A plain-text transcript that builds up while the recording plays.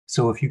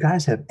So if you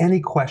guys have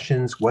any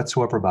questions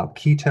whatsoever about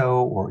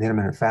keto or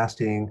intermittent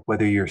fasting,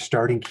 whether you're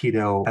starting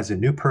keto as a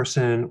new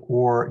person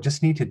or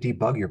just need to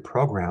debug your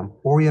program,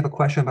 or you have a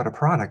question about a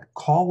product,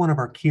 call one of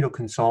our keto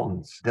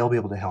consultants. They'll be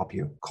able to help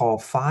you. Call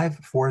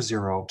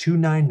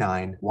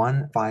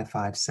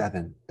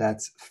 540-299-1557.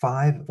 That's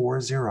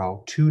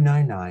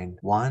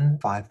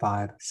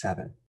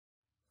 540-299-1557.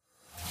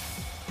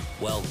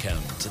 Welcome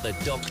to the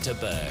Dr.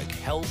 Berg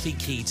Healthy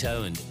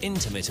Keto and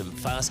Intermittent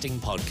Fasting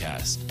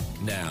Podcast.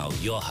 Now,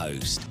 your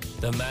host,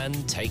 the man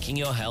taking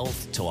your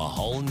health to a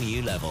whole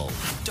new level,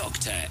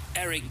 Dr.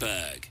 Eric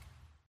Berg.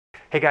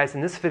 Hey guys,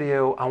 in this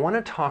video, I want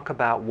to talk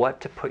about what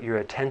to put your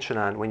attention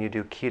on when you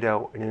do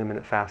keto and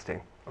intermittent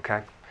fasting,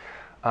 okay?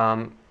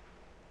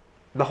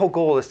 The whole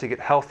goal is to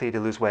get healthy to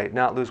lose weight,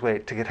 not lose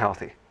weight to get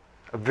healthy.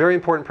 A very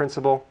important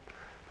principle.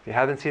 If you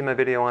haven't seen my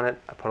video on it,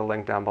 I put a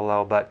link down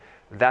below, but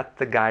that's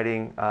the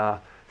guiding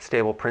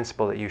stable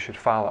principle that you should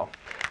follow.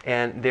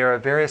 And there are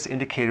various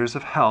indicators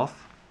of health,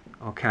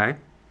 okay,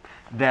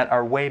 that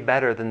are way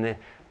better than the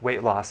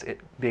weight loss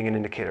being an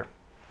indicator,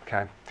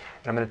 okay? And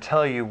I'm going to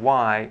tell you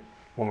why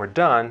when we're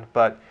done,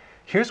 but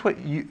here's what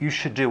you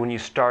should do when you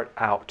start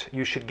out.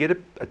 You should get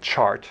a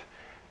chart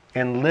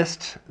and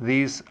list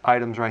these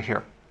items right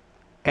here.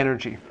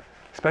 Energy,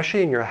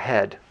 especially in your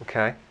head,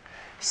 okay?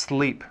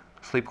 Sleep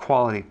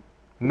quality,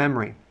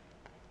 memory,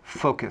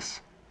 focus,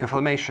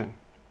 inflammation,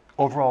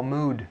 overall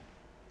mood,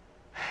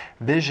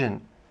 vision,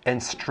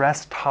 and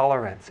stress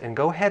tolerance. And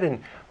go ahead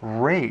and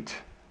rate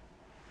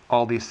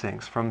all these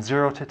things from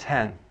 0 to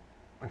 10,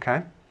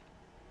 okay?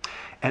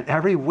 And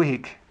every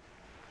week,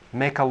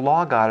 make a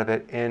log out of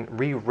it and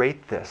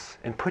re-rate this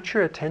and put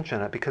your attention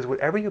on it, because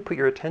whatever you put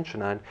your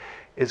attention on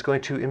is going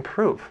to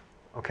improve,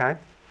 okay?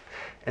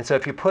 And so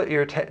if you put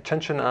your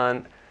attention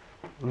on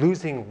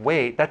losing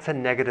weight, that's a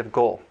negative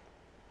goal.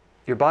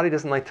 Your body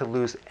doesn't like to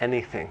lose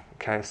anything,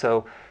 okay?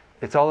 So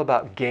it's all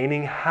about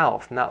gaining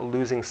health, not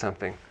losing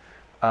something.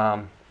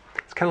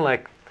 It's kind of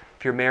like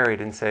if you're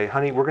married and say,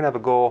 honey, we're going to have a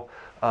goal.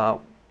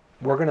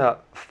 We're going to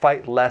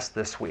fight less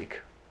this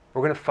week.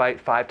 We're going to fight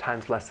 5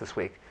 times less this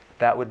week.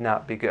 That would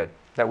not be good.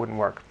 That wouldn't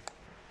work.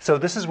 So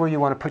this is where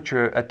you want to put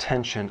your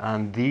attention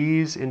on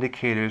these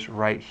indicators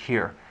right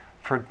here.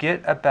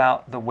 Forget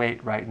about the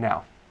weight right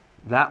now.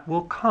 That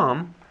will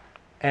come,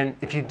 and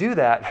if you do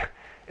that,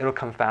 it'll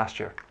come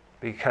faster,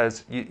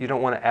 because you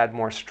don't want to add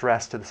more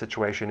stress to the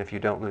situation if you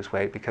don't lose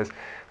weight, because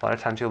a lot of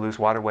times you'll lose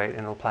water weight and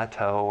it'll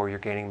plateau, or you're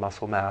gaining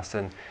muscle mass,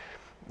 and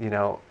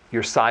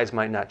your size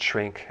might not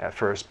shrink at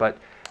first. But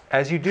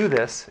as you do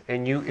this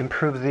and you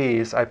improve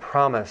these, I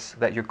promise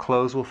that your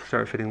clothes will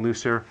start fitting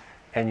looser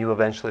and you'll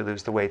eventually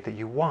lose the weight that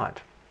you want.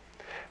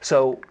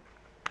 So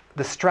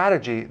the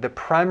strategy, the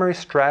primary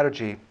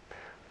strategy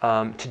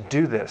to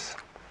do this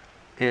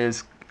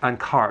is on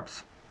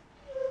carbs.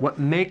 What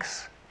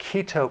makes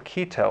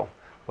keto,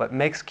 what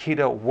makes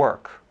keto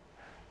work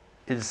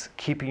is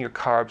keeping your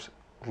carbs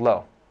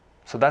low.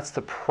 So that's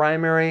the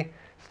primary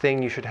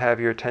thing you should have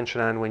your attention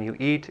on when you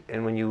eat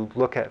and when you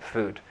look at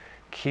food.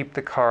 Keep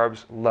the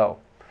carbs low,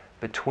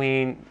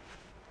 between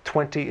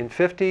 20 and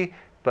 50,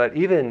 but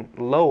even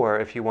lower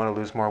if you want to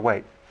lose more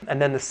weight.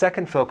 And then the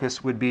second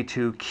focus would be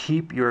to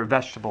keep your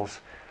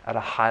vegetables at a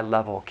high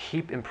level.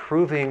 Keep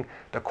improving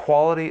the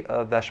quality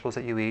of vegetables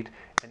that you eat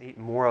and eat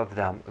more of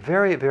them.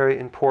 Very, very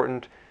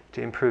important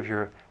to improve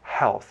your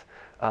health.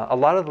 A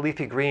lot of the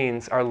leafy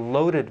greens are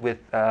loaded with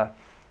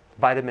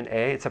vitamin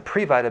A. It's a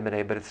pre-vitamin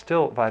A, but it's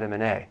still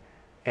vitamin A.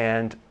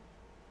 And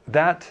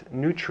that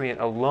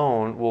nutrient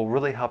alone will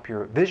really help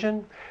your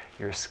vision,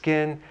 your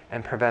skin,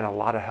 and prevent a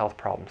lot of health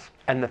problems.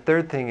 And the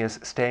third thing is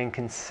staying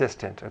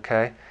consistent,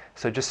 okay?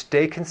 So just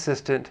stay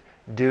consistent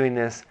doing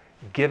this,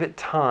 give it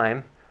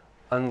time,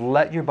 and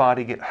let your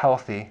body get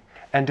healthy,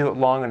 and do it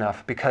long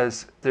enough,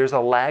 because there's a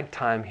lag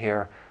time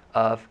here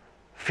of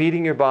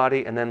feeding your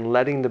body and then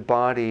letting the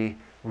body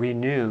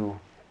renew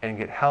and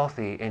get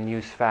healthy and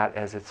use fat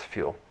as its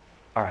fuel.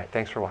 All right,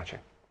 thanks for watching.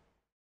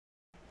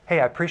 Hey,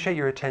 I appreciate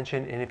your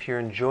attention, and if you're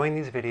enjoying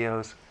these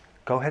videos,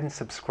 go ahead and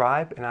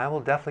subscribe, and I will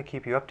definitely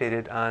keep you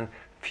updated on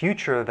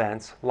future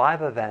events,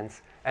 live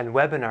events, and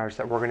webinars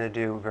that we're going to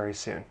do very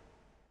soon.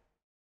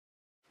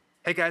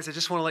 Hey guys, I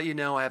just want to let you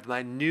know I have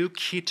my new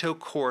keto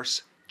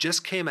course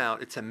just came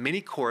out. It's a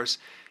mini course.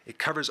 It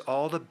covers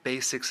all the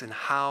basics and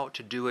how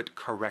to do it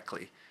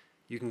correctly.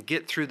 You can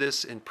get through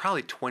this in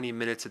probably 20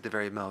 minutes at the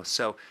very most.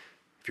 So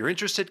if you're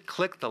interested,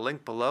 click the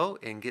link below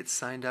and get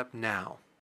signed up now.